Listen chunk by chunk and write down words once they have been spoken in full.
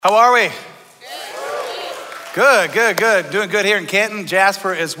How are we? Good. Doing good here in Canton,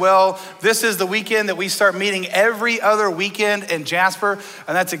 Jasper as well. This is the weekend that we start meeting every other weekend in Jasper,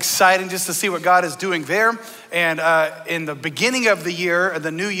 and that's exciting just to see what God is doing there. And in the beginning of the year,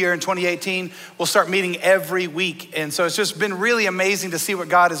 the new year in 2018, we'll start meeting every week. And so it's just been really amazing to see what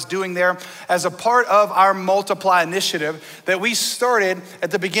God is doing there as a part of our Multiply initiative that we started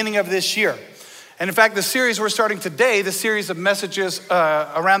at the beginning of this year. And in fact, the series we're starting today, the series of messages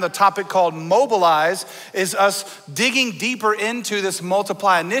around the topic called Mobilize, is us digging deeper into this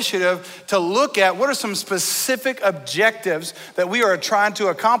Multiply initiative to look at what are some specific objectives that we are trying to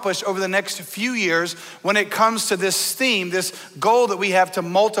accomplish over the next few years when it comes to this theme, this goal that we have to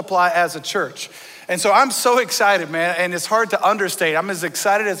multiply as a church. And so I'm so excited, man, and it's hard to understate. I'm as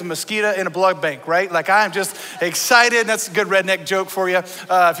excited as a mosquito in a blood bank, right? Like I'm just excited. That's a good redneck joke for you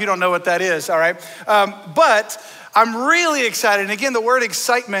if you don't know what that is, all right? But I'm really excited. And again, the word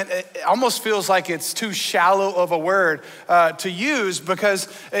excitement, it almost feels like it's too shallow of a word to use because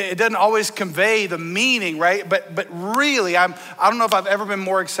it doesn't always convey the meaning, right? But really, I don't know if I've ever been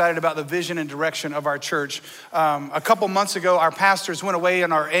more excited about the vision and direction of our church. A couple months ago, our pastors went away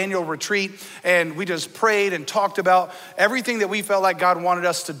on our annual retreat and we just prayed and talked about everything that we felt like God wanted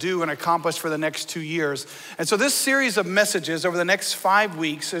us to do and accomplish for the next 2 years. And so this series of messages over the next 5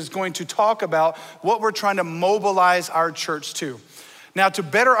 weeks is going to talk about what we're trying to mobilize our church to. Now, to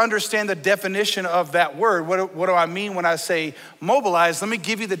better understand the definition of that word, what do I mean when I say mobilize? Let me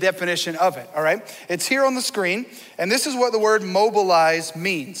give you the definition of it, all right? It's here on the screen, and this is what the word mobilize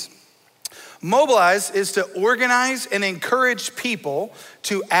means. Mobilize is to organize and encourage people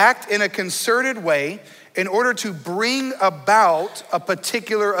to act in a concerted way in order to bring about a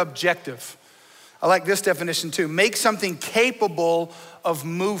particular objective. I like this definition too. Make something capable of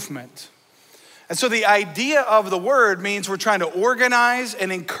movement. And so the idea of the word means we're trying to organize and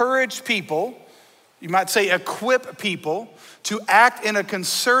encourage people, you might say equip people, to act in a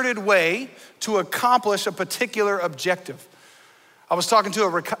concerted way to accomplish a particular objective. I was talking to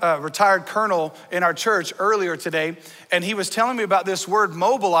a retired colonel in our church earlier today, and he was telling me about this word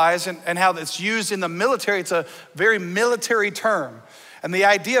mobilize and how it's used in the military. It's a very military term. And the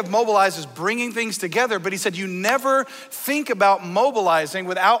idea of mobilize is bringing things together, but he said you never think about mobilizing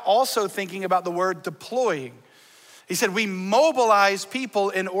without also thinking about the word deploying. He said we mobilize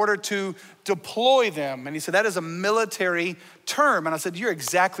people in order to deploy them. And he said that is a military term. And I said, you're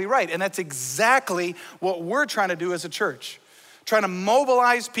exactly right. And that's exactly what we're trying to do as a church. Trying to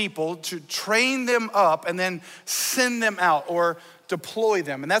mobilize people to train them up and then send them out or deploy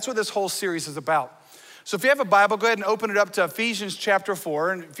them. And that's what this whole series is about. So if you have a Bible, go ahead and open it up to Ephesians chapter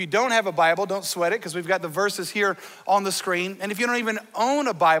 4. And if you don't have a Bible, don't sweat it because we've got the verses here on the screen. And if you don't even own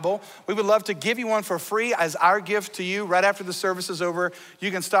a Bible, we would love to give you one for free as our gift to you. Right after the service is over, you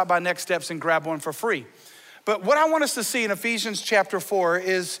can stop by Next Steps and grab one for free. But what I want us to see in Ephesians chapter 4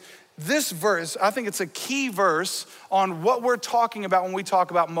 is this verse. I think it's a key verse on what we're talking about when we talk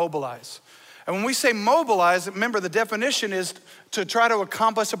about mobilize. And when we say mobilize, remember the definition is to try to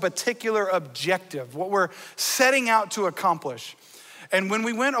accomplish a particular objective, what we're setting out to accomplish. And when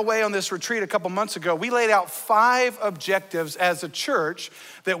we went away on this retreat a couple months ago, we laid out 5 objectives as a church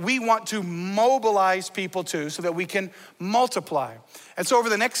that we want to mobilize people to so that we can multiply. And so over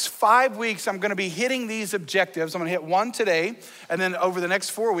the next 5 weeks, I'm gonna be hitting these objectives. I'm gonna hit one today, and then over the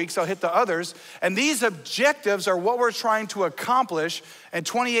next 4 weeks, I'll hit the others. And these objectives are what we're trying to accomplish in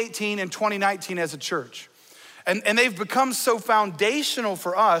 2018 and 2019 as a church. And they've become so foundational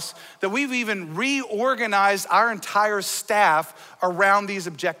for us that we've even reorganized our entire staff around these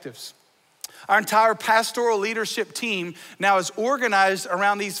objectives. Our entire pastoral leadership team now is organized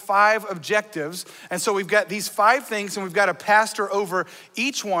around these 5 objectives. And so we've got these 5 things and we've got a pastor over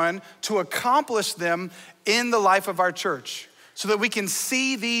each one to accomplish them in the life of our church so that we can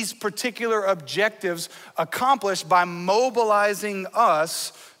see these particular objectives accomplished by mobilizing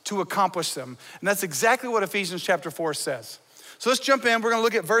us to accomplish them. And that's exactly what Ephesians chapter 4 says. So let's jump in. We're gonna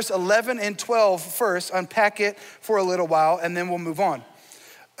look at verse 11 and 12 first, unpack it for a little while, and then we'll move on.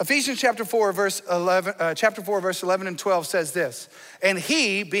 Ephesians chapter 4, verse 11 and 12 says this, and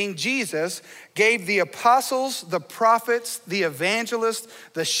he, being Jesus, gave the apostles, the prophets, the evangelists,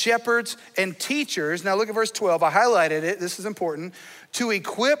 the shepherds, and teachers. Now look at verse 12, I highlighted it, this is important, to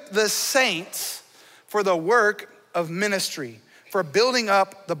equip the saints for the work of ministry, for building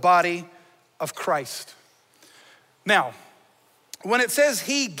up the body of Christ. Now, when it says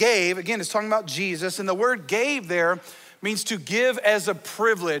he gave, again, it's talking about Jesus, and the word gave there means to give as a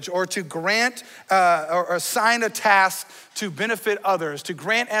privilege or to grant or assign a task to benefit others, to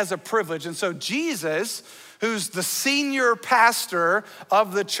grant as a privilege. And so Jesus, who's the senior pastor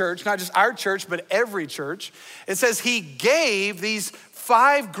of the church, not just our church, but every church, it says he gave these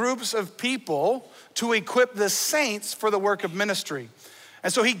 5 groups of people to equip the saints for the work of ministry.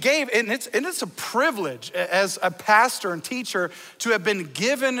 And so he gave, and it's a privilege as a pastor and teacher to have been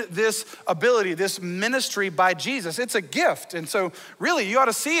given this ability, this ministry by Jesus. It's a gift. And so really you ought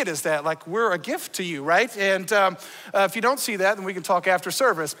to see it as that, like we're a gift to you, right? And if you don't see that, then we can talk after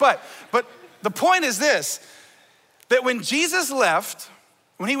service. But the point is this, that when Jesus left,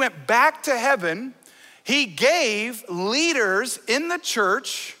 when he went back to heaven, he gave leaders in the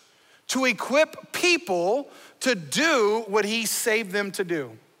church to equip people to do what he saved them to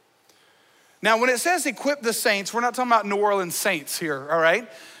do. Now, when it says equip the saints, we're not talking about New Orleans saints here, all right?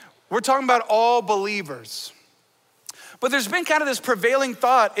 We're talking about all believers. But there's been kind of this prevailing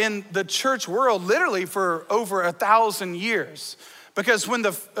thought in the church world literally for over 1,000 years. Because when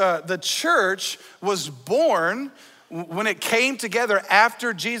the church was born, when it came together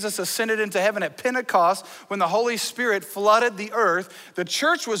after Jesus ascended into heaven at Pentecost, when the Holy Spirit flooded the earth, the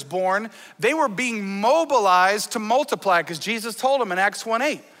church was born. They were being mobilized to multiply because Jesus told them in Acts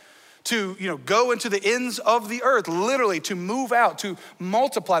 1:8 to go into the ends of the earth, literally to move out, to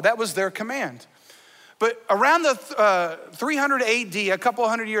multiply. That was their command. But around the 300 AD, a couple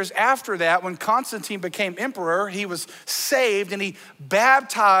hundred years after that, when Constantine became emperor, he was saved and he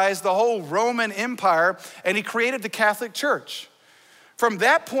baptized the whole Roman Empire and he created the Catholic Church. From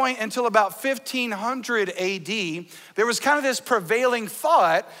that point until about 1500 AD, there was kind of this prevailing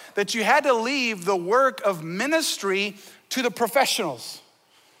thought that you had to leave the work of ministry to the professionals,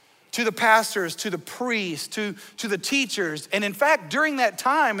 to the pastors, to the priests, to the teachers. And in fact, during that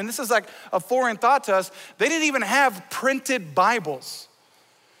time, and this is like a foreign thought to us, they didn't even have printed Bibles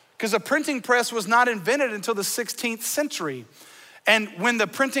because the printing press was not invented until the 16th century. And when the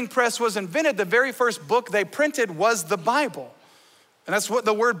printing press was invented, the very first book they printed was the Bible. And that's what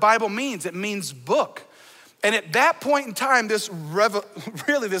the word Bible means. It means book. And at that point in time, this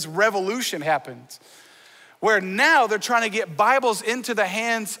revolution happened, where now they're trying to get Bibles into the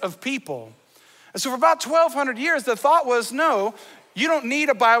hands of people. And so for about 1,200 years, the thought was, no, you don't need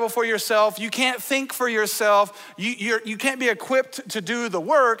a Bible for yourself. You can't think for yourself. You can't be equipped to do the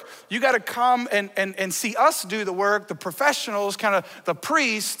work. You got to come and see us do the work, the professionals, kind of the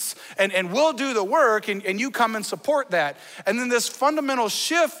priests, and we'll do the work, and you come and support that. And then this fundamental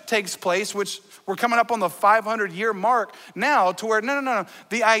shift takes place, which we're coming up on the 500-year mark now, to where, no.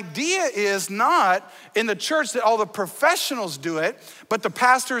 The idea is not in the church that all the professionals do it, but the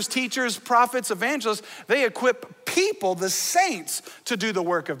pastors, teachers, prophets, evangelists, they equip people, the saints, to do the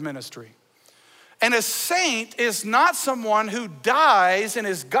work of ministry. And a saint is not someone who dies and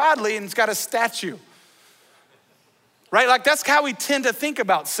is godly and has got a statue, right? Like that's how we tend to think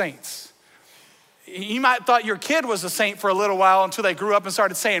about saints. You might have thought your kid was a saint for a little while until they grew up and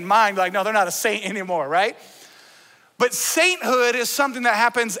started saying mine. Like, no, they're not a saint anymore, right? But sainthood is something that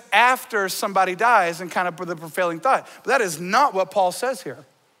happens after somebody dies and kind of the prevailing thought. But that is not what Paul says here.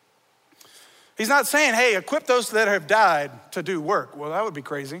 He's not saying, hey, equip those that have died to do work. Well, that would be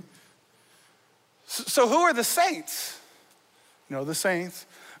crazy. So who are the saints? The saints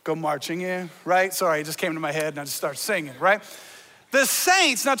go marching in, right? Sorry, it just came to my head and I just started singing, right? The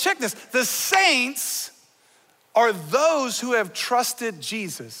saints, now check this. The saints are those who have trusted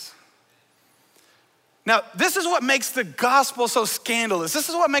Jesus. Now, this is what makes the gospel so scandalous. This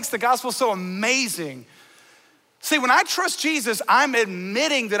is what makes the gospel so amazing. See, when I trust Jesus, I'm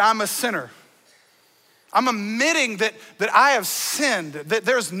admitting that I'm a sinner. I'm admitting that I have sinned, that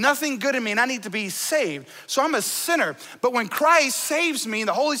there's nothing good in me and I need to be saved. So I'm a sinner. But when Christ saves me and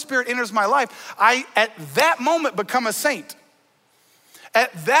the Holy Spirit enters my life, I, at that moment, become a saint.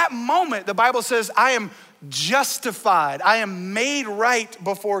 At that moment, the Bible says, I am justified. I am made right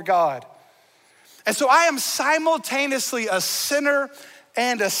before God. And so I am simultaneously a sinner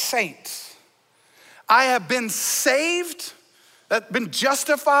and a saint. I have been saved, I've been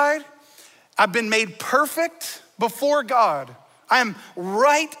justified. I've been made perfect before God. I am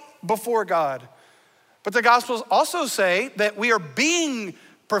right before God. But the Gospels also say that we are being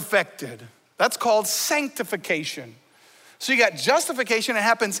perfected. That's called sanctification. So you got justification, it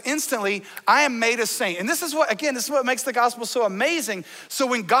happens instantly. I am made a saint. And this is what makes the gospel so amazing. So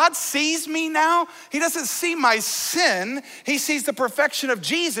when God sees me now, he doesn't see my sin, he sees the perfection of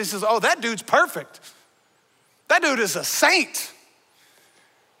Jesus. He says, oh, that dude's perfect. That dude is a saint.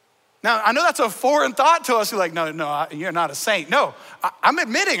 Now, I know that's a foreign thought to us. You're like, no, you're not a saint. No, I'm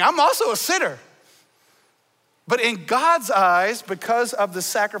admitting I'm also a sinner. But in God's eyes, because of the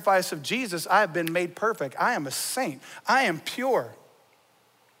sacrifice of Jesus, I have been made perfect. I am a saint. I am pure.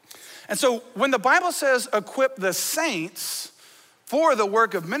 And so when the Bible says equip the saints for the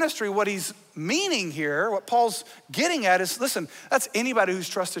work of ministry, what he's meaning here, what Paul's getting at is, listen, that's anybody who's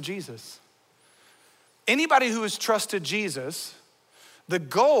trusted Jesus. Anybody who has trusted Jesus, the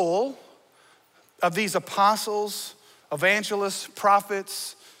goal of these apostles, evangelists,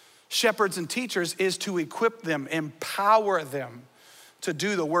 prophets, shepherds, and teachers is to equip them, empower them to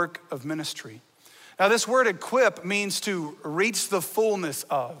do the work of ministry. Now, this word equip means to reach the fullness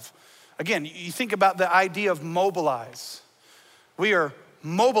of. Again, you think about the idea of mobilize. We are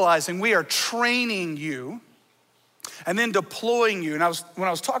mobilizing, we are training you, and then deploying you. And when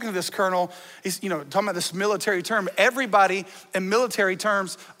I was talking to this colonel, he's talking about this military term. Everybody in military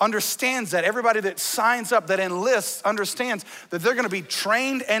terms understands that. Everybody that signs up, that enlists, understands that they're gonna be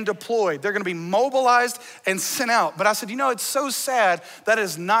trained and deployed. They're gonna be mobilized and sent out. But I said, it's so sad that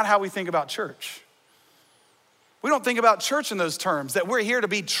is not how we think about church. We don't think about church in those terms, that we're here to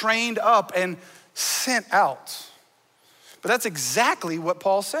be trained up and sent out. But that's exactly what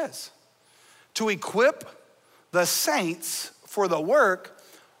Paul says. To equip the saints for the work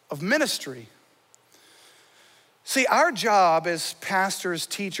of ministry. See, our job as pastors,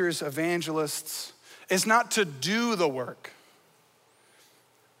 teachers, evangelists is not to do the work.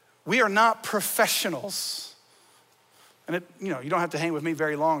 We are not professionals. And you don't have to hang with me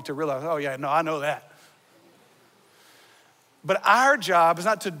very long to realize, I know that. But our job is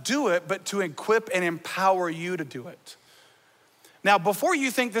not to do it, but to equip and empower you to do it. Now, before you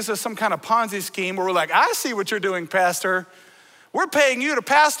think this is some kind of Ponzi scheme where we're like, I see what you're doing, pastor. We're paying you to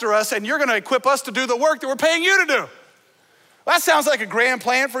pastor us and you're gonna equip us to do the work that we're paying you to do. Well, that sounds like a grand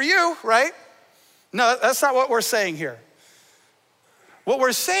plan for you, right? No, that's not what we're saying here. What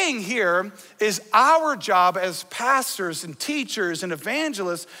we're saying here is our job as pastors and teachers and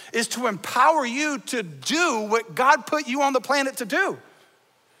evangelists is to empower you to do what God put you on the planet to do.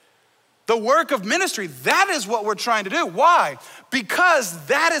 The work of ministry, that is what we're trying to do. Why? Because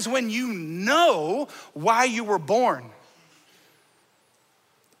that is when you know why you were born.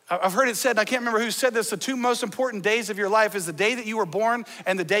 I've heard it said, and I can't remember who said this, the two most important days of your life is the day that you were born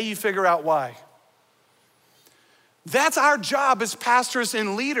and the day you figure out why. That's our job as pastors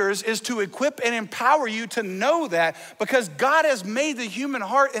and leaders, is to equip and empower you to know that, because God has made the human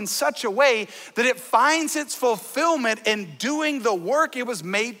heart in such a way that it finds its fulfillment in doing the work it was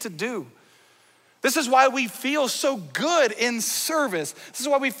made to do. This is why we feel so good in service. This is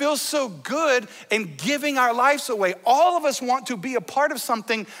why we feel so good in giving our lives away. All of us want to be a part of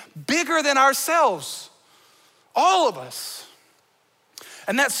something bigger than ourselves. All of us.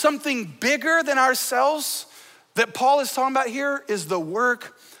 And that something bigger than ourselves that Paul is talking about here is the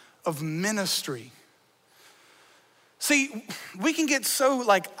work of ministry. See, we can get so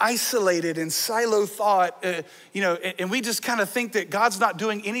isolated and silo thought, and we just kind of think that God's not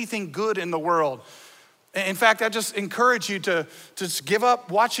doing anything good in the world. In fact, I just encourage you to give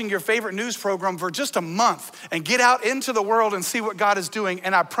up watching your favorite news program for just a month and get out into the world and see what God is doing.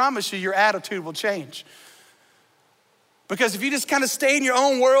 And I promise you, your attitude will change. Because if you just kind of stay in your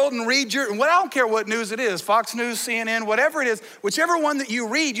own world and read I don't care what news it is, Fox News, CNN, whatever it is, whichever one that you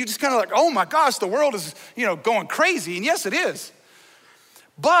read, you just kind of oh my gosh, the world is, going crazy. And yes, it is.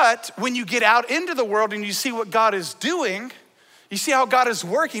 But when you get out into the world and you see what God is doing, you see how God is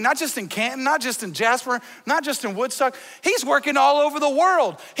working, not just in Canton, not just in Jasper, not just in Woodstock. He's working all over the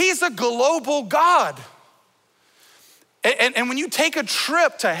world. He's a global God. And when you take a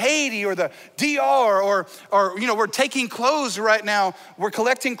trip to Haiti or the DR or we're taking clothes right now, we're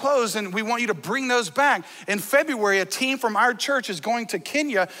collecting clothes and we want you to bring those back. In February, a team from our church is going to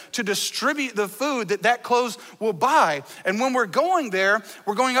Kenya to distribute the food that clothes will buy. And when we're going there,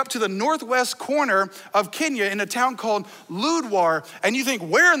 we're going up to the northwest corner of Kenya in a town called Ludwar. And you think,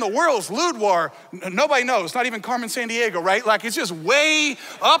 where in the world is Ludwar? Nobody knows, not even Carmen Sandiego, right? It's just way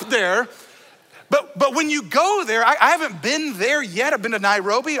up there. But when you go there, I haven't been there yet. I've been to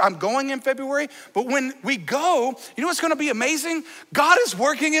Nairobi. I'm going in February. But when we go, you know what's going to be amazing? God is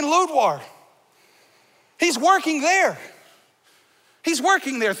working in Ludwar. He's working there. He's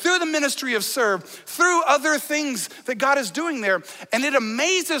working there through the ministry of Serve, through other things that God is doing there. And it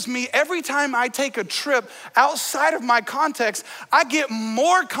amazes me every time I take a trip outside of my context, I get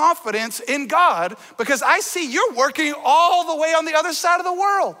more confidence in God because I see you're working all the way on the other side of the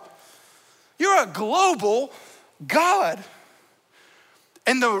world. You're a global God.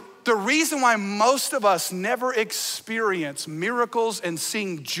 And the reason why most of us never experience miracles and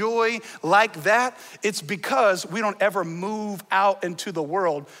sing joy like that, it's because we don't ever move out into the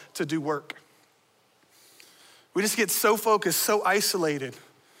world to do work. We just get so focused, so isolated.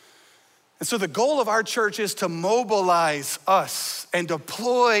 And so the goal of our church is to mobilize us and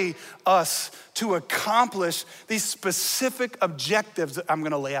deploy us to accomplish these specific objectives that I'm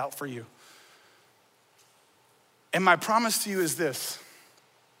gonna lay out for you. And my promise to you is this: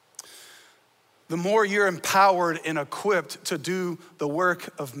 the more you're empowered and equipped to do the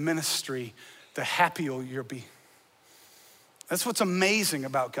work of ministry, the happier you'll be. That's what's amazing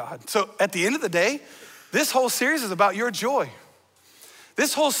about God. So at the end of the day, this whole series is about your joy.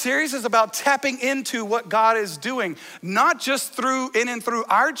 This whole series is about tapping into what God is doing, not just through in and through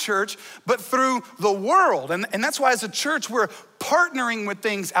our church, but through the world. And that's why as a church, we're partnering with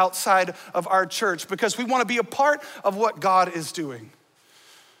things outside of our church because we want to be a part of what God is doing.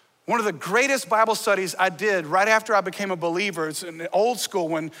 One of the greatest Bible studies I did right after I became a believer, it's in old school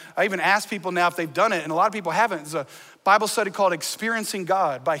when I even ask people now if they've done it, and a lot of people haven't. It's a Bible study called Experiencing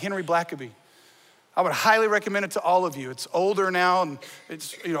God by Henry Blackaby. I would highly recommend it to all of you. It's older now and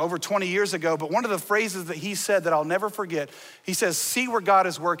it's over 20 years ago, but one of the phrases that he said that I'll never forget, he says, see where God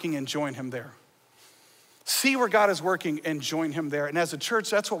is working and join him there. See where God is working and join him there. And as a church,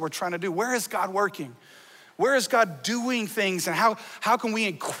 that's what we're trying to do. Where is God working? Where is God doing things, and how can we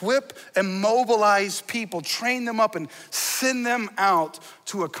equip and mobilize people, train them up and send them out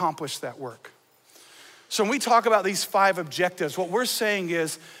to accomplish that work? So when we talk about these 5 objectives, what we're saying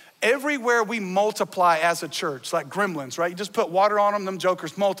is everywhere we multiply as a church, like gremlins, right? You just put water on them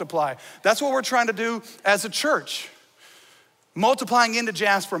jokers multiply. That's what we're trying to do as a church. Multiplying into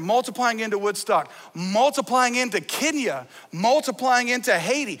Jasper, multiplying into Woodstock, multiplying into Kenya, multiplying into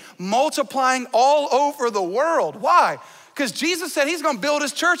Haiti, multiplying all over the world. Why? Because Jesus said he's gonna build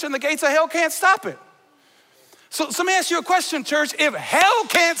his church and the gates of hell can't stop it. So let me ask you a question, church. If hell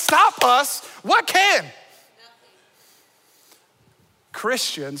can't stop us, what can? Nothing.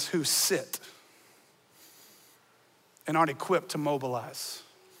 Christians who sit and aren't equipped to mobilize.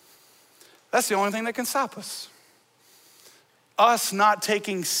 That's the only thing that can stop us. Us not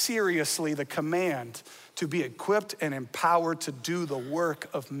taking seriously the command to be equipped and empowered to do the work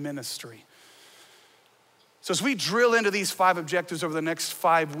of ministry. So as we drill into these 5 objectives over the next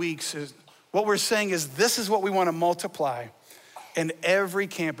 5 weeks, what we're saying is this is what we want to multiply in every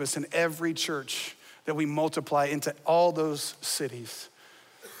campus, in every church that we multiply into all those cities.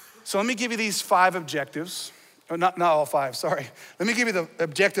 So let me give you these 5 objectives. Oh, not all 5, sorry. Let me give you the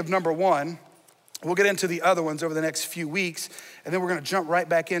objective number 1. We'll get into the other ones over the next few weeks, and then we're gonna jump right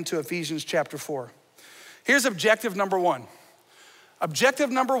back into Ephesians chapter 4. Here's objective number 1.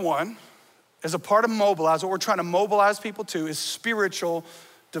 Objective number 1 is a part of Mobilize. What we're trying to mobilize people to is spiritual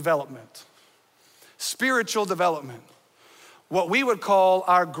development. Spiritual development. What we would call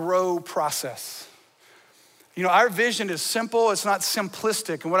our grow process. Our vision is simple, it's not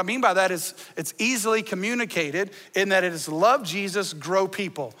simplistic. And what I mean by that is it's easily communicated in that it is love Jesus, grow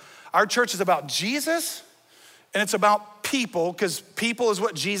people. Our church is about Jesus and it's about people because people is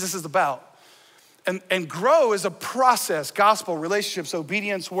what Jesus is about. And grow is a process, gospel, relationships,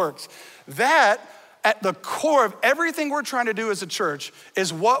 obedience, works. That at the core of everything we're trying to do as a church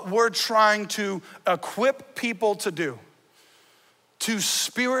is what we're trying to equip people to do. To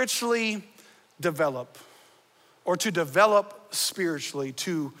spiritually develop or to develop spiritually,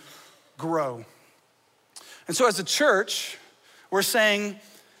 to grow. And so as a church, we're saying,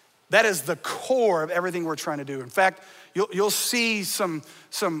 that is the core of everything we're trying to do. In fact, you'll see some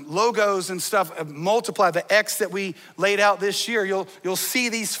logos and stuff multiply the X that we laid out this year. You'll see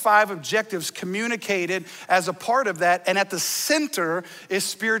these 5 objectives communicated as a part of that, and at the center is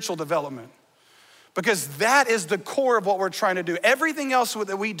spiritual development. Because that is the core of what we're trying to do. Everything else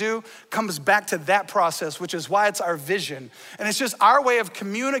that we do comes back to that process, which is why it's our vision. And it's just our way of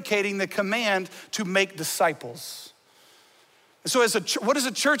communicating the command to make disciples. So what does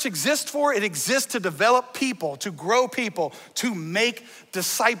a church exist for? It exists to develop people, to grow people, to make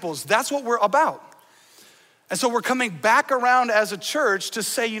disciples. That's what we're about. And so we're coming back around as a church to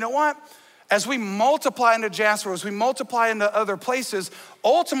say, you know what? As we multiply into Jasper, as we multiply into other places,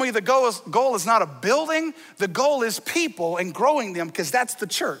 ultimately the goal is not a building, the goal is people and growing them because that's the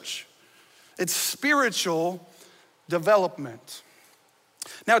church. It's spiritual development.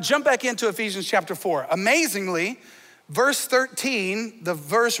 Now jump back into Ephesians chapter 4. Amazingly, verse 13, the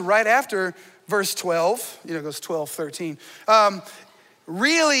verse right after verse 12, it goes 12, 13,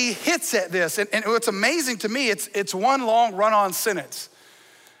 really hits at this. And what's amazing to me, it's one long run-on sentence.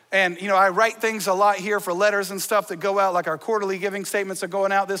 And I write things a lot here for letters and stuff that go out, like our quarterly giving statements are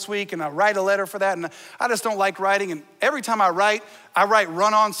going out this week, and I write a letter for that, and I just don't like writing. And every time I write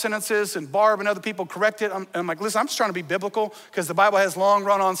run-on sentences, and Barb and other people correct it. I'm like, listen, I'm just trying to be biblical because the Bible has long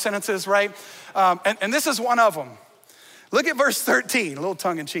run-on sentences, right? And this is one of them. Look at verse 13. A little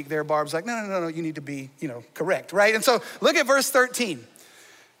tongue in cheek there. Barb's like, no, you need to be, correct, right? And so look at verse 13.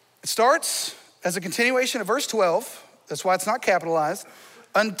 It starts as a continuation of verse 12. That's why it's not capitalized.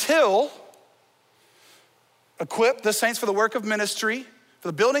 Until, equip the saints for the work of ministry, for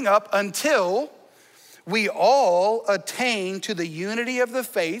the building up, until we all attain to the unity of the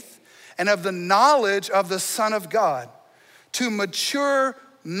faith and of the knowledge of the Son of God, to mature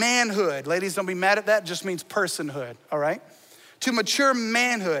manhood. Ladies, don't be mad at that. It just means personhood, all right? To mature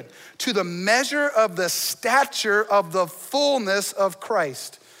manhood, to the measure of the stature of the fullness of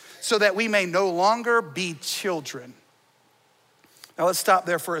Christ, so that we may no longer be children. Now let's stop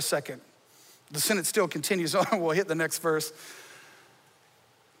there for a second. The sentence still continues on. We'll hit the next verse.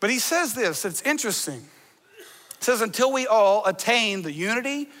 But he says this, it's interesting. It says, until we all attain the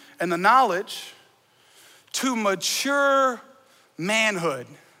unity and the knowledge to mature manhood,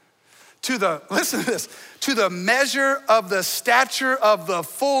 listen to this, to the measure of the stature of the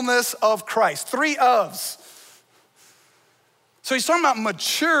fullness of Christ. 3 ofs. So he's talking about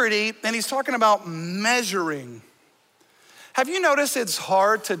maturity and he's talking about measuring. Have you noticed it's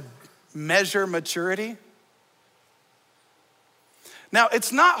hard to measure maturity? Now,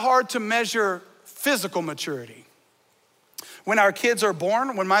 it's not hard to measure physical maturity. When our kids are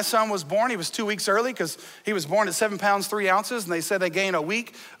born, when my son was born, he was 2 weeks early because he was born at 7 pounds, 3 ounces, and they said they gain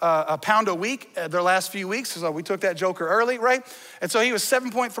a pound a week their last few weeks. So we took that joker early, right? And so he was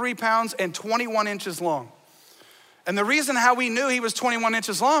 7.3 pounds and 21 inches long. And the reason how we knew he was 21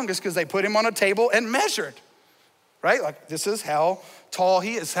 inches long is because they put him on a table and measured, right? Like this is how tall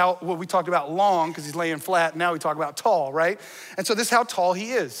he is. We talked about long because he's laying flat. Now we talk about tall, right? And so this is how tall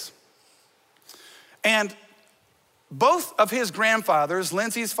he is. And both of his grandfathers,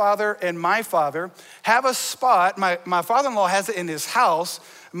 Lindsay's father and my father, have a spot. My father-in-law has it in his house.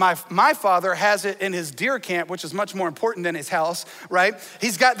 My father has it in his deer camp, which is much more important than his house, right?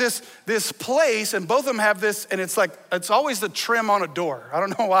 He's got this place, and both of them have this, and it's always the trim on a door. I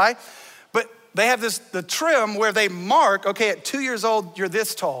don't know why, but they have the trim where they mark, okay, at 2 years old, you're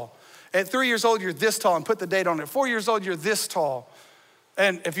this tall. At 3 years old, you're this tall, and put the date on it. 4 years old, you're this tall.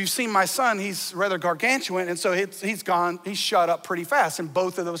 And if you've seen my son, he's rather gargantuan, and so he's shot up pretty fast in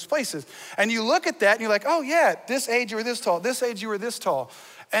both of those places. And you look at that and you're like, oh yeah, at this age you were this tall, this age you were this tall.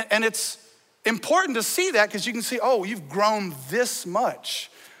 And it's important to see that because you can see, oh, you've grown this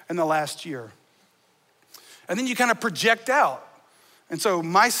much in the last year. And then you kind of project out. And so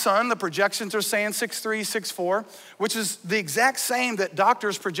my son, the projections are saying 6'3", 6'4", which is the exact same that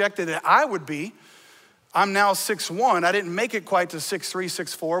doctors projected that I would be. I'm now 6'1". I didn't make it quite to 6'3",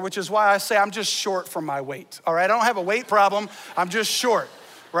 6'4", which is why I say I'm just short for my weight, all right? I don't have a weight problem, I'm just short,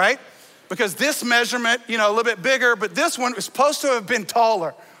 right? Because this measurement, a little bit bigger, but this one was supposed to have been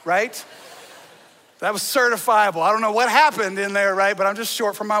taller, right? That was certifiable. I don't know what happened in there, right? But I'm just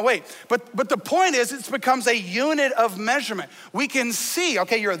short for my weight. But the point is, it becomes a unit of measurement. We can see,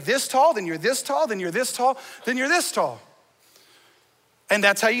 okay, you're this tall, then you're this tall, then you're this tall, then you're this tall. And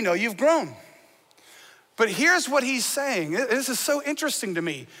that's how you know you've grown. But here's what he's saying. This is so interesting to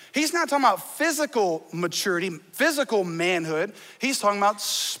me. He's not talking about physical maturity, physical manhood. He's talking about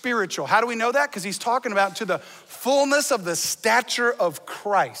spiritual. How do we know that? Because he's talking about to the fullness of the stature of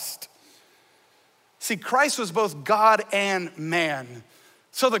Christ. See, Christ was both God and man.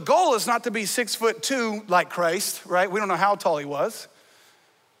 So the goal is not to be 6'2" like Christ, right? We don't know how tall he was.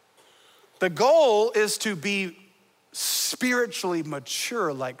 The goal is to be spiritually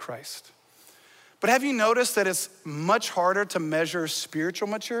mature like Christ. But have you noticed that it's much harder to measure spiritual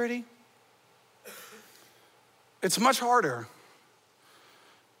maturity? It's much harder.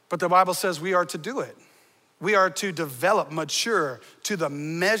 But the Bible says we are to do it. We are to develop, mature to the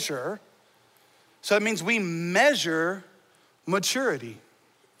measure. So it means we measure maturity.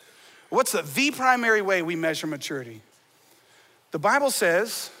 What's the primary way we measure maturity? The Bible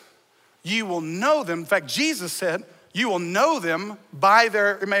says you will know them. In fact, Jesus said you will know them by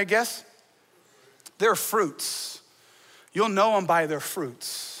their, may I guess? Their fruits. You'll know them by their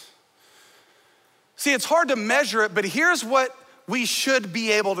fruits. See, it's hard to measure it, but here's what we should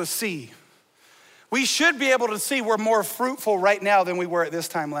be able to see. We should be able to see we're more fruitful right now than we were at this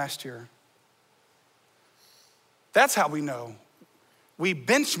time last year. That's how we know. We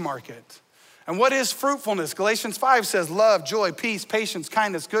benchmark it. And what is fruitfulness? Galatians 5 says love, joy, peace, patience,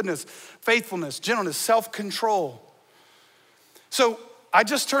 kindness, goodness, faithfulness, gentleness, self-control. So I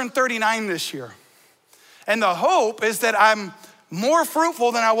just turned 39 this year. And the hope is that I'm more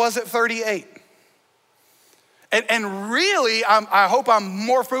fruitful than I was at 38. And really, I hope I'm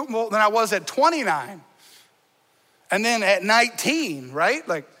more fruitful than I was at 29. And then at 19, right?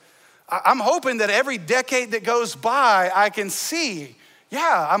 Like, I'm hoping that every decade that goes by, I can see,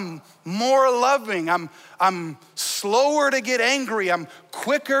 yeah, I'm more loving. I'm slower to get angry. I'm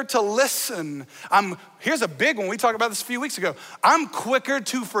quicker to listen. Here's a big one. We talked about this a few weeks ago. I'm quicker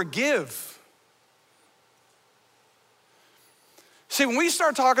to forgive. See, when we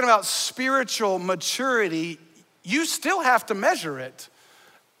start talking about spiritual maturity, you still have to measure it.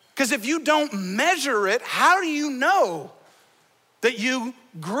 Because if you don't measure it, how do you know that you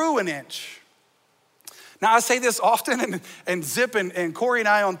grew an inch? Now, I say this often, and Zip and Corey and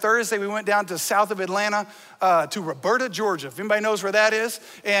I on Thursday, we went down to south of Atlanta to Roberta, Georgia, if anybody knows where that is.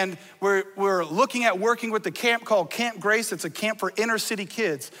 And we're looking at working with the camp called Camp Grace. It's a camp for inner city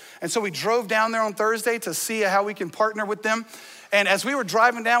kids. And so we drove down there on Thursday to see how we can partner with them. And as we were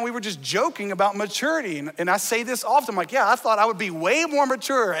driving down, we were just joking about maturity. And I say this often, I'm like, yeah, I thought I would be way more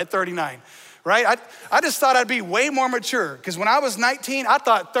mature at 39. Right? I just thought I'd be way more mature because when I was 19, I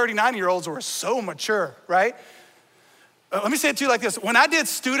thought 39-year-olds were so mature, right? Let me say it to you like this. When I did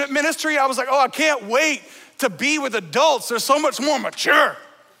student ministry, I was like, oh, I can't wait to be with adults. They're so much more mature.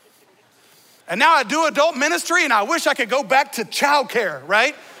 And now I do adult ministry and I wish I could go back to childcare,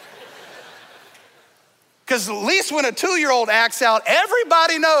 right? Because at least when a 2-year-old acts out,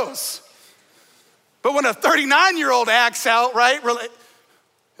 everybody knows. But when a 39-year-old acts out, right? You're like,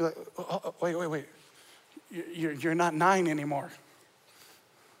 oh, wait. You're not 9 anymore.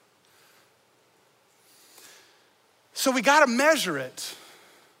 So we got to measure it.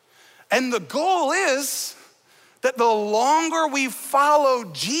 And the goal is that the longer we follow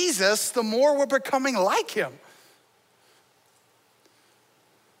Jesus, the more we're becoming like him.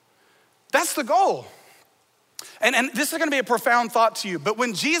 That's the goal. And this is going to be a profound thought to you. But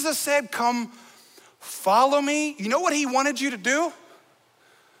when Jesus said, come follow me, you know what he wanted you to do?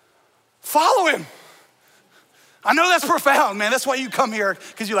 Follow him. I know that's profound, man. That's why you come here,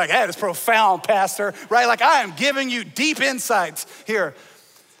 because you're like, hey, that's profound, Pastor, right? Like I am giving you deep insights here.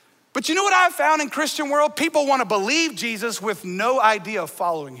 But you know what I've found in Christian world? People want to believe Jesus with no idea of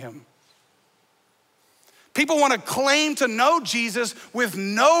following him. People want to claim to know Jesus with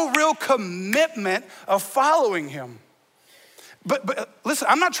no real commitment of following him. But listen,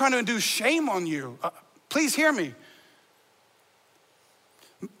 I'm not trying to induce shame on you. Please hear me.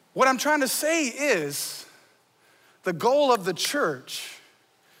 What I'm trying to say is the goal of the church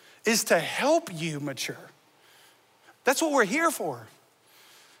is to help you mature. That's what we're here for.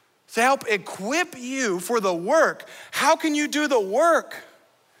 To help equip you for the work. How can you do the work?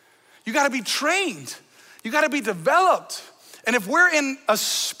 You gotta be trained. You gotta be developed. And if we're in a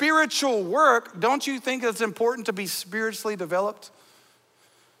spiritual work, don't you think it's important to be spiritually developed?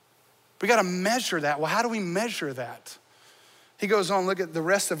 We gotta measure that. Well, how do we measure that? He goes on, look at the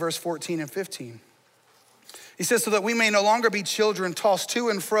rest of verse 14 and 15. He says, so that we may no longer be children tossed to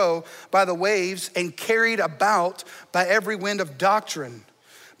and fro by the waves and carried about by every wind of doctrine,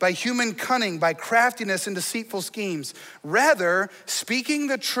 by human cunning, by craftiness and deceitful schemes. Rather, speaking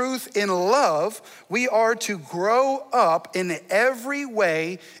the truth in love, we are to grow up in every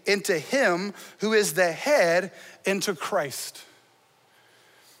way into him who is the head, into Christ.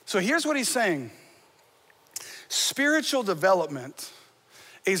 So here's what he's saying. Spiritual development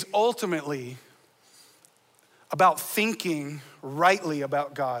is ultimately about thinking rightly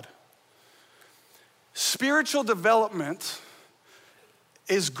about God. Spiritual development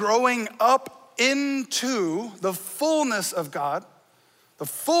is growing up into the fullness of God, the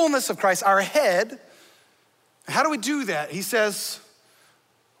fullness of Christ, our head. How do we do that? He says,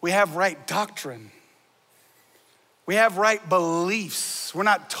 we have right doctrine. We have right beliefs. We're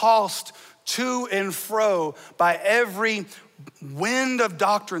not tossed to and fro by every wind of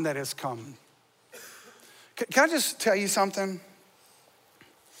doctrine that has come. Can I just tell you something?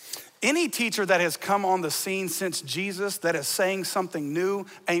 Any teacher that has come on the scene since Jesus that is saying something new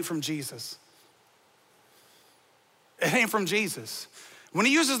ain't from Jesus. It ain't from Jesus. When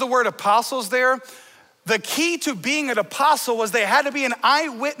he uses the word apostles there, the key to being an apostle was they had to be an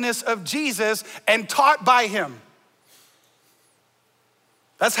eyewitness of Jesus and taught by him.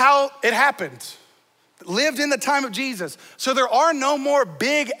 That's how it happened. Lived in the time of Jesus. So there are no more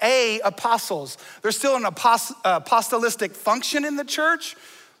big A apostles. There's still an apostolistic function in the church,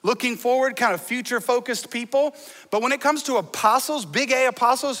 looking forward, kind of future-focused people. But when it comes to apostles, big A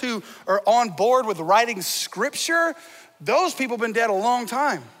apostles who are on board with writing scripture, those people have been dead a long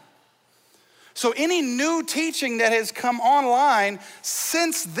time. So any new teaching that has come online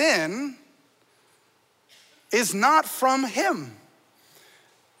since then is not from him.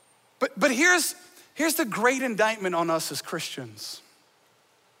 But here's the great indictment on us as Christians.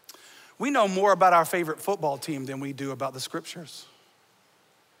 We know more about our favorite football team than we do about the scriptures.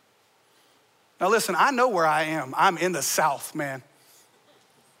 Now listen, I know where I am. I'm in the South, man.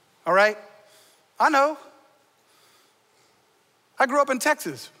 All right? I know. I grew up in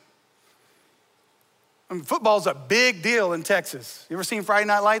Texas. I mean, football's a big deal in Texas. You ever seen Friday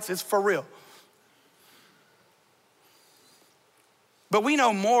Night Lights? It's for real. But we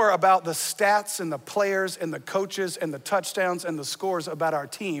know more about the stats and the players and the coaches and the touchdowns and the scores about our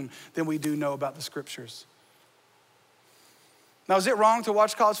team than we do know about the scriptures. Now, is it wrong to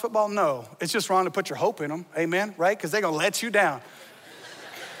watch college football? No. It's just wrong to put your hope in them, amen, right? Because they're going to let you down.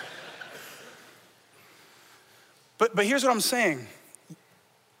 But here's what I'm saying.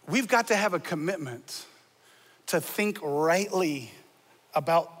 We've got to have a commitment to think rightly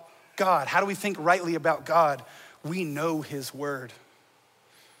about God. How do we think rightly about God? We know his word.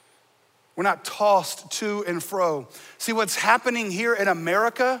 We're not tossed to and fro. See, what's happening here in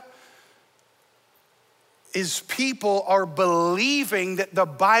America is people are believing that the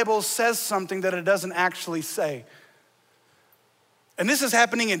Bible says something that it doesn't actually say. And this is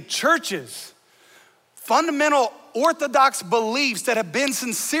happening in churches. Fundamental orthodox beliefs that have been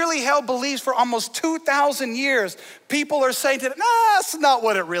sincerely held beliefs for almost 2,000 years. People are saying that, that's not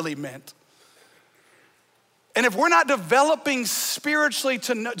what it really meant. And if we're not developing spiritually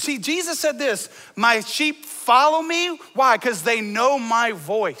to know, see, Jesus said this, my sheep follow me. Why? Because they know my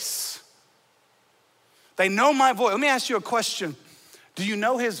voice. They know my voice. Let me ask you a question. Do you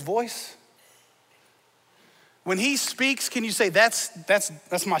know his voice? When he speaks, can you say, that's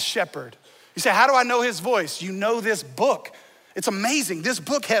my shepherd? You say, how do I know his voice? You know this book. It's amazing. This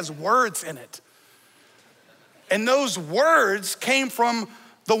book has words in it. And those words came from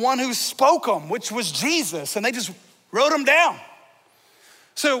the one who spoke them, which was Jesus, and they just wrote them down.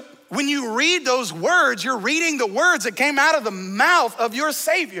 So when you read those words, you're reading the words that came out of the mouth of your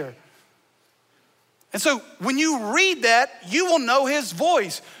Savior. And so when you read that, you will know his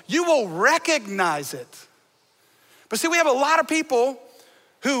voice. You will recognize it. But see, we have a lot of people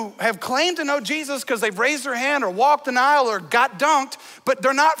who have claimed to know Jesus because they've raised their hand or walked an aisle or got dunked, but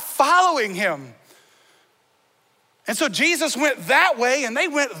they're not following him. And so Jesus went that way and they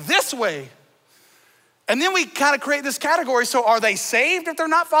went this way. And then we kind of create this category. So are they saved if they're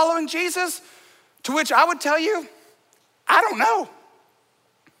not following Jesus? To which I would tell you, I don't know.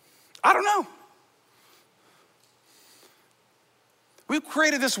 I don't know. We've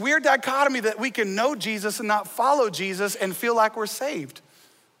created this weird dichotomy that we can know Jesus and not follow Jesus and feel like we're saved.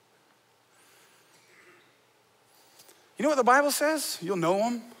 You know what the Bible says? You'll know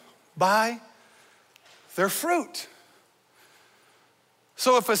them by their fruit.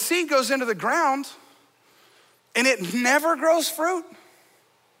 So if a seed goes into the ground and it never grows fruit,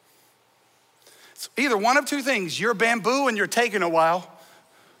 it's either one of two things. You're bamboo and you're taking a while,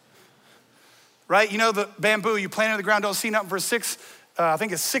 right? You know the bamboo, you plant it in the ground, don't see nothing for I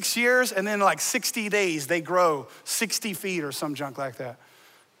think it's 6 years, and then like 60 days, they grow 60 feet or some junk like that.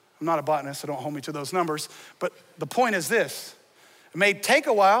 I'm not a botanist, so don't hold me to those numbers. But the point is this, it may take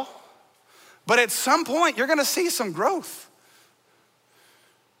a while, but at some point, you're gonna see some growth.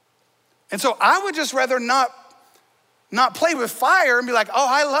 And so I would just rather not play with fire and be like, oh,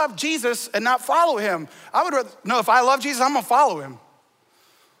 I love Jesus and not follow him. I would rather, no, if I love Jesus, I'm gonna follow him.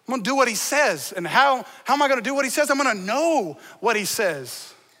 I'm gonna do what he says. And how am I gonna do what he says? I'm gonna know what he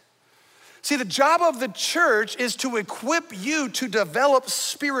says. See, the job of the church is to equip you to develop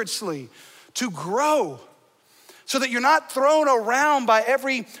spiritually, to grow, so that you're not thrown around by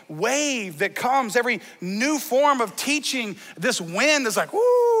every wave that comes, every new form of teaching, this wind that's like,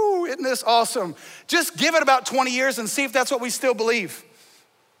 woo, isn't this awesome? Just give it about 20 years and see if that's what we still believe.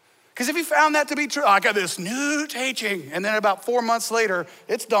 Because if you found that to be true, I got this new teaching, and then about 4 months later,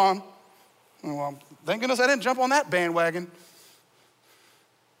 it's done. Well, thank goodness I didn't jump on that bandwagon.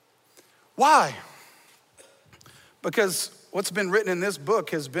 Why? Because what's been written in this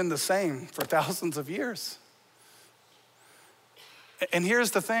book has been the same for thousands of years. And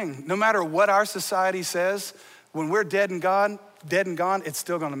here's the thing, no matter what our society says, when we're dead and gone, it's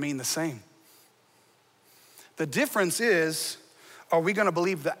still gonna mean the same. The difference is, are we gonna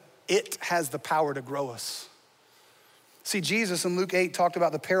believe that it has the power to grow us? See, Jesus in Luke 8 talked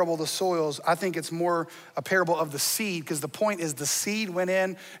about the parable of the soils. I think it's more a parable of the seed, because the point is the seed went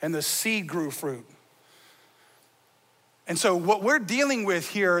in and the seed grew fruit. And so what we're dealing with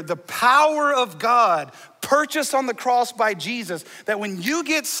here, the power of God purchased on the cross by Jesus, that when you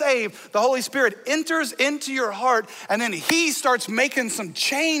get saved, the Holy Spirit enters into your heart, and then he starts making some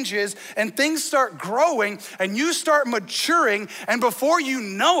changes, and things start growing, and you start maturing, and before you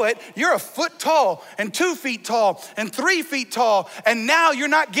know it, you're a foot tall, and 2 feet tall, and 3 feet tall, and now you're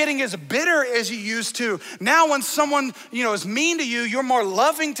not getting as bitter as you used to. Now when someone, is mean to you, you're more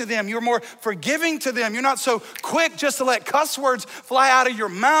loving to them, you're more forgiving to them. You're not so quick just to let cuss words fly out of your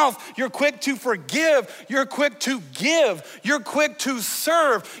mouth. You're quick to forgive. You're quick to give. You're quick to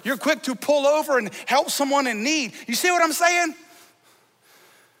serve. You're quick to pull over and help someone in need. You see what I'm saying?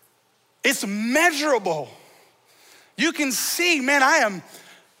 It's measurable. You can see, man, I am,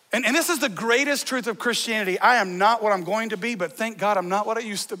 and this is the greatest truth of Christianity. I am not what I'm going to be, but thank God I'm not what I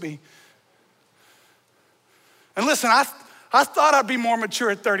used to be. And listen, I thought I'd be more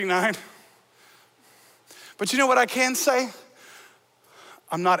mature at 39. But you know what I can say?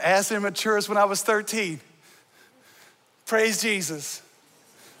 I'm not as immature as when I was 13. Praise Jesus.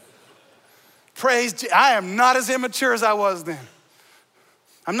 I am not as immature as I was then.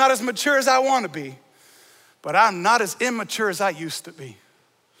 I'm not as mature as I want to be, but I'm not as immature as I used to be.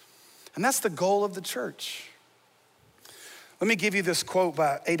 And that's the goal of the church. Let me give you this quote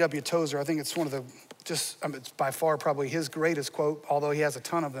by A.W. Tozer. I think it's one of the, it's by far probably his greatest quote, although he has a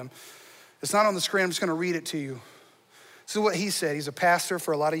ton of them. It's not on the screen, I'm just gonna read it to you. This is what he said. He's a pastor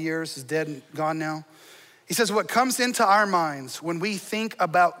for a lot of years, he's dead and gone now. He says, what comes into our minds when we think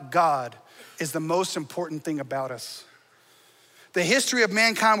about God is the most important thing about us. The history of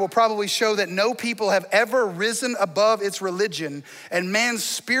mankind will probably show that no people have ever risen above its religion, and man's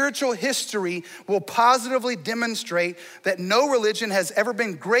spiritual history will positively demonstrate that no religion has ever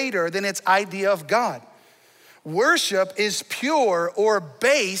been greater than its idea of God. Worship is pure or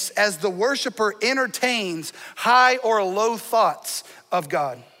base as the worshiper entertains high or low thoughts of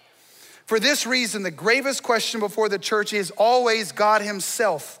God. For this reason, the gravest question before the church is always God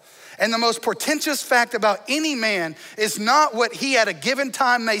himself. And the most portentous fact about any man is not what he at a given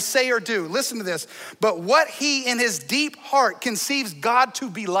time may say or do, listen to this, but what he in his deep heart conceives God to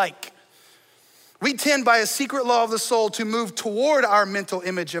be like. We tend by a secret law of the soul to move toward our mental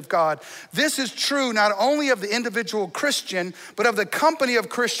image of God. This is true not only of the individual Christian, but of the company of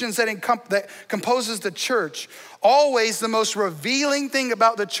Christians that composes the church. Always the most revealing thing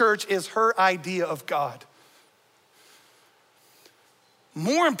about the church is her idea of God.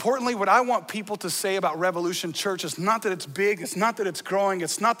 More importantly, what I want people to say about Revolution Church is not that it's big, it's not that it's growing,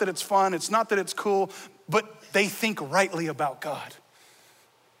 it's not that it's fun, it's not that it's cool, but they think rightly about God.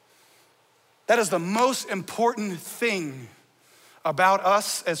 That is the most important thing about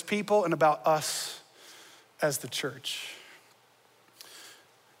us as people and about us as the church,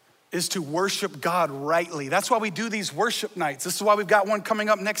 is to worship God rightly. That's why we do these worship nights. This is why we've got one coming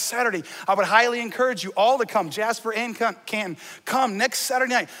up next Saturday. I would highly encourage you all to come. Jasper and Canton, come next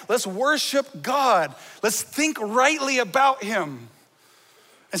Saturday night. Let's worship God. Let's think rightly about him.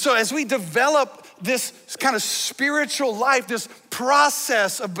 And so as we develop this kind of spiritual life, this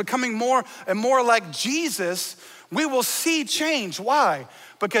process of becoming more and more like Jesus, we will see change. Why?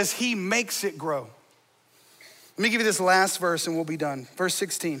 Because he makes it grow. Let me give you this last verse and we'll be done. Verse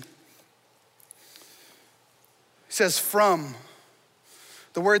 16. It says from.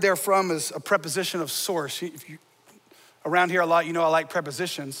 The word there from is a preposition of source. If you around here a lot, you know I like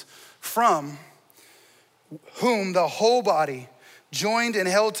prepositions. From whom the whole body, joined and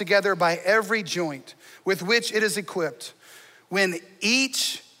held together by every joint with which it is equipped, when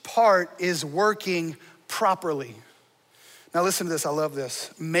each part is working properly. Now listen to this, I love this.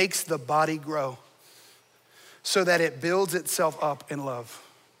 Makes the body grow so that it builds itself up in love.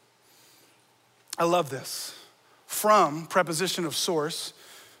 I love this. From, preposition of source,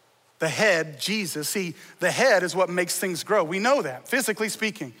 the head, Jesus. See, the head is what makes things grow. We know that, physically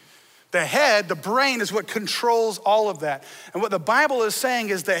speaking. The head, the brain, is what controls all of that. And what the Bible is saying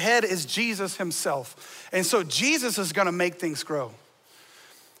is the head is Jesus himself. And so Jesus is gonna make things grow.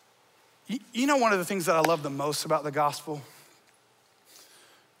 You know one of the things that I love the most about the gospel?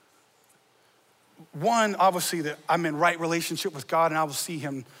 One, obviously, that I'm in right relationship with God and I will see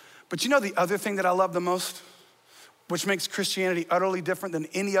him. But you know the other thing that I love the most, which makes Christianity utterly different than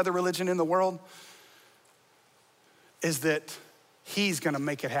any other religion in the world, is that he's gonna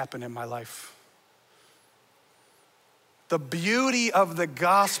make it happen in my life. The beauty of the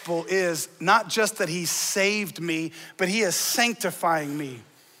gospel is not just that he saved me, but he is sanctifying me.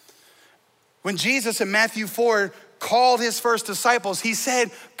 When Jesus in Matthew 4 called his first disciples, he said,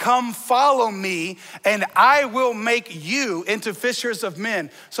 come follow me and I will make you into fishers of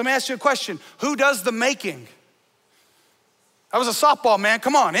men. So let me ask you a question. Who does the making? I was a softball man,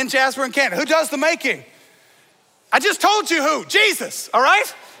 come on, in Jasper and Canton. Who does the making? I just told you who, Jesus, all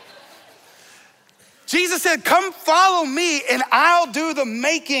right? Jesus said, come follow me and I'll do the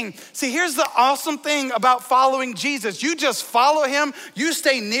making. See, here's the awesome thing about following Jesus. You just follow him, you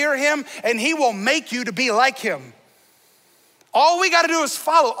stay near him, and he will make you to be like him. All we gotta do is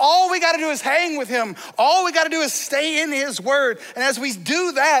follow. All we gotta do is hang with him. All we gotta do is stay in his word. And as we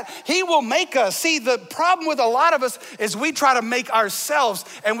do that, he will make us. See, the problem with a lot of us is we try to make ourselves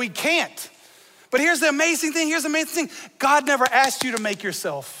and we can't. But here's the amazing thing, God never asked you to make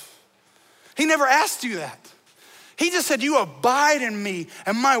yourself. He never asked you that. He just said, you abide in me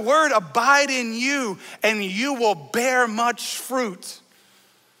and my word abide in you and you will bear much fruit.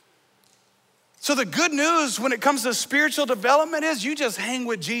 So the good news when it comes to spiritual development is you just hang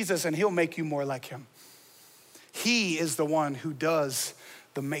with Jesus and he'll make you more like him. He is the one who does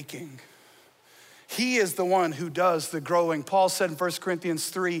the making. He is the one who does the growing. Paul said in 1 Corinthians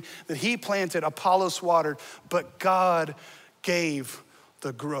 3 that he planted, Apollos watered, but God gave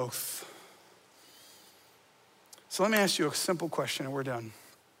the growth. So let me ask you a simple question and we're done.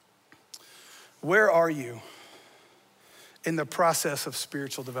 Where are you in the process of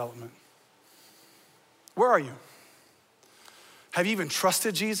spiritual development? Where are you? Have you even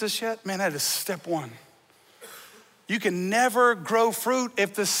trusted Jesus yet? Man, that is step one. You can never grow fruit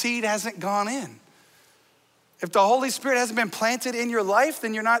if the seed hasn't gone in. If the Holy Spirit hasn't been planted in your life,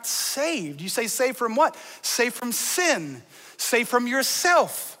 then you're not saved. You say saved from what? Saved from sin, saved from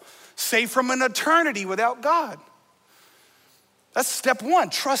yourself, saved from an eternity without God. That's step one,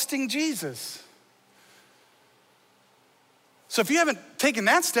 trusting Jesus. So if you haven't taken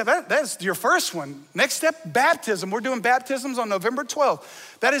that step, that's your first one. Next step, baptism. We're doing baptisms on November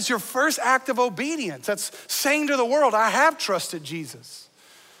 12th. That is your first act of obedience. That's saying to the world, I have trusted Jesus.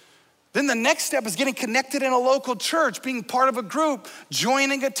 Then the next step is getting connected in a local church, being part of a group,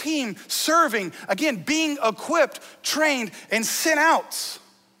 joining a team, serving, again, being equipped, trained, and sent out.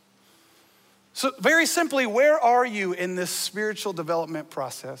 So very simply, where are you in this spiritual development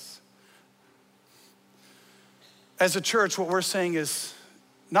process? As a church, what we're saying is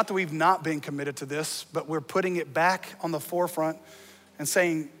not that we've not been committed to this, but we're putting it back on the forefront and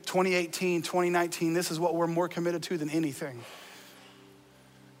saying 2018, 2019, this is what we're more committed to than anything.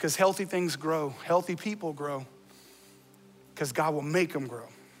 Because healthy things grow, healthy people grow, because God will make them grow.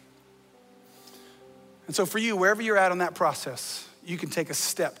 And so for you, wherever you're at on that process, you can take a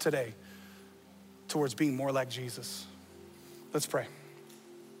step today towards being more like Jesus. Let's pray.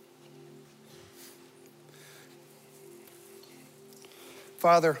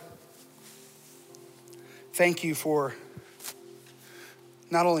 Father, thank you for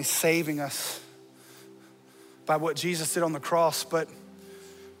not only saving us by what Jesus did on the cross, but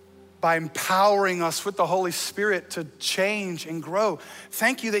by empowering us with the Holy Spirit to change and grow.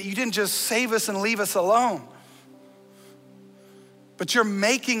 Thank you that you didn't just save us and leave us alone, but you're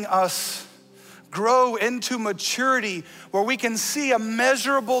making us grow into maturity where we can see a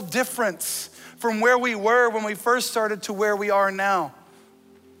measurable difference from where we were when we first started to where we are now.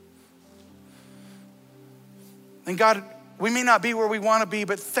 And God, we may not be where we want to be,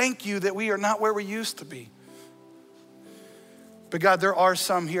 but thank you that we are not where we used to be. But God, there are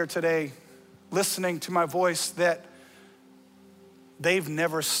some here today listening to my voice that they've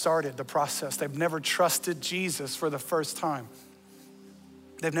never started the process. They've never trusted Jesus for the first time.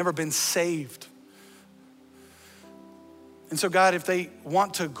 They've never been saved. And so God, if they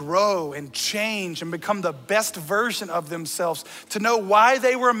want to grow and change and become the best version of themselves, to know why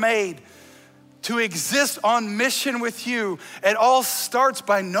they were made, to exist on mission with you, it all starts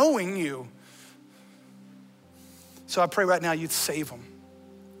by knowing you. So I pray right now you'd save them.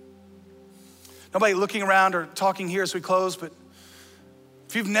 Nobody looking around or talking here as we close, but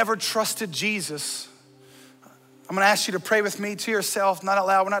if you've never trusted Jesus, I'm gonna ask you to pray with me to yourself, not out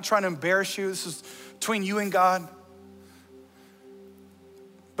loud. We're not trying to embarrass you. This is between you and God.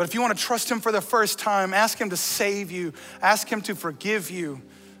 But if you wanna trust him for the first time, ask him to save you. Ask him to forgive you.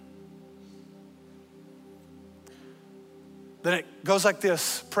 Then it goes like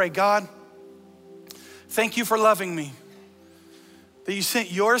this. Pray, God, thank you for loving me, that you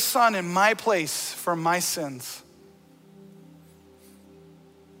sent your son in my place for my sins.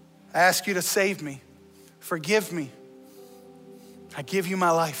 I ask you to save me, forgive me. I give you my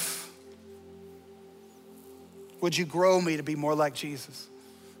life. Would you grow me to be more like Jesus?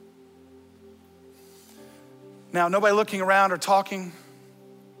 Now, nobody looking around or talking.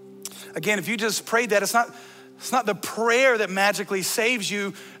 Again, if you just prayed that, it's not the prayer that magically saves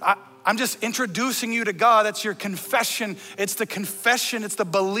you. I'm just introducing you to God. That's your confession. It's the confession, it's the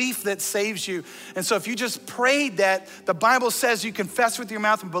belief that saves you. And so if you just prayed that, the Bible says you confess with your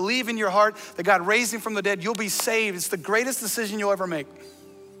mouth and believe in your heart that God raised him from the dead, you'll be saved. It's the greatest decision you'll ever make.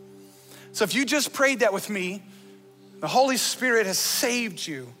 So if you just prayed that with me, the Holy Spirit has saved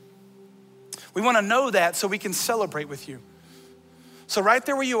you. We want to know that so we can celebrate with you. So right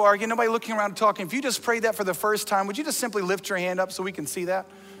there where you are, again, nobody looking around talking, if you just prayed that for the first time, would you just simply lift your hand up so we can see that?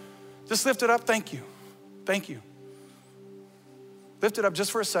 Just lift it up, thank you, thank you. Lift it up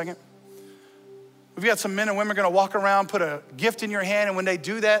just for a second. We've got some men and women gonna walk around, put a gift in your hand, and when they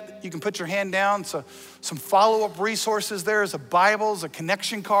do that, you can put your hand down. So some follow-up resources there, is a Bible, is a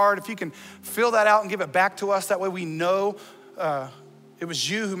connection card. If you can fill that out and give it back to us, that way we know it was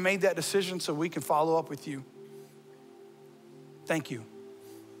you who made that decision so we can follow up with you. Thank you.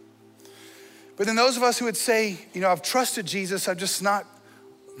 But then those of us who would say, I've trusted Jesus, I'm just not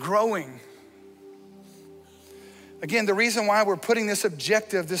growing. Again, the reason why we're putting this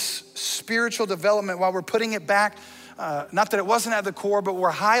objective, this spiritual development, why we're putting it back, not that it wasn't at the core, but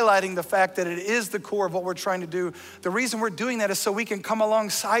we're highlighting the fact that it is the core of what we're trying to do. The reason we're doing that is so we can come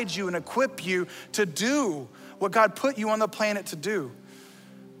alongside you and equip you to do what God put you on the planet to do.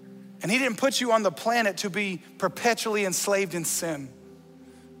 And he didn't put you on the planet to be perpetually enslaved in sin.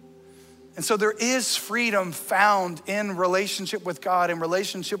 And so there is freedom found in relationship with God and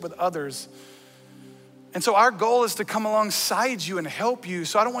relationship with others. And so our goal is to come alongside you and help you.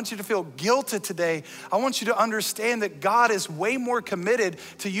 So I don't want you to feel guilted today. I want you to understand that God is way more committed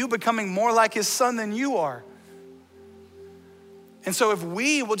to you becoming more like his son than you are. And so if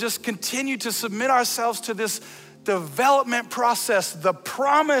we will just continue to submit ourselves to this development process, the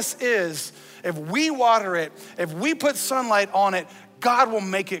promise is if we water it, if we put sunlight on it, God will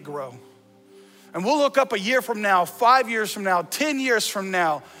make it grow. And we'll look up a year from now, 5 years from now, 10 years from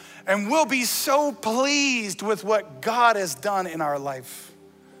now, and we'll be so pleased with what God has done in our life.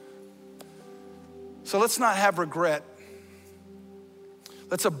 So let's not have regret.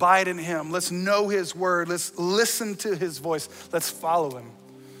 Let's abide in him. Let's know his word. Let's listen to his voice. Let's follow him.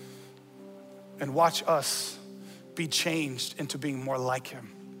 And watch us be changed into being more like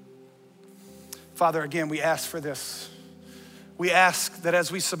him. Father, again, we ask for this. We ask that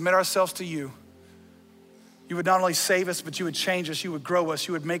as we submit ourselves to you, you would not only save us, but you would change us, you would grow us,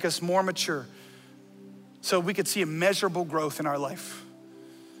 you would make us more mature so we could see immeasurable growth in our life.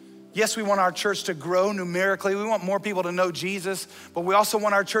 Yes, we want our church to grow numerically. We want more people to know Jesus, but we also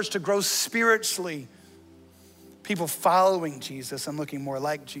want our church to grow spiritually. People following Jesus and looking more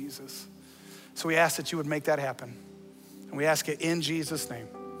like Jesus. So we ask that you would make that happen. And we ask it in Jesus' name.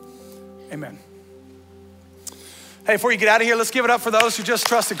 Amen. Hey, before you get out of here, let's give it up for those who just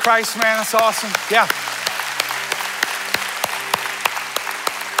trusted Christ, man. That's awesome. Yeah.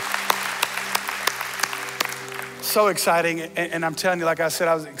 So exciting, and I'm telling you, like I said,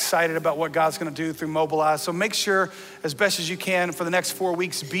 I was excited about what God's gonna do through Mobilize. So make sure, as best as you can, for the next 4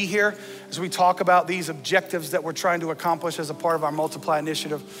 weeks, be here as we talk about these objectives that we're trying to accomplish as a part of our Multiply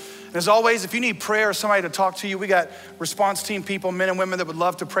initiative. And as always, if you need prayer or somebody to talk to you, we got response team people, men and women that would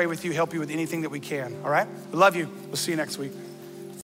love to pray with you, help you with anything that we can, all right? We love you. We'll see you next week.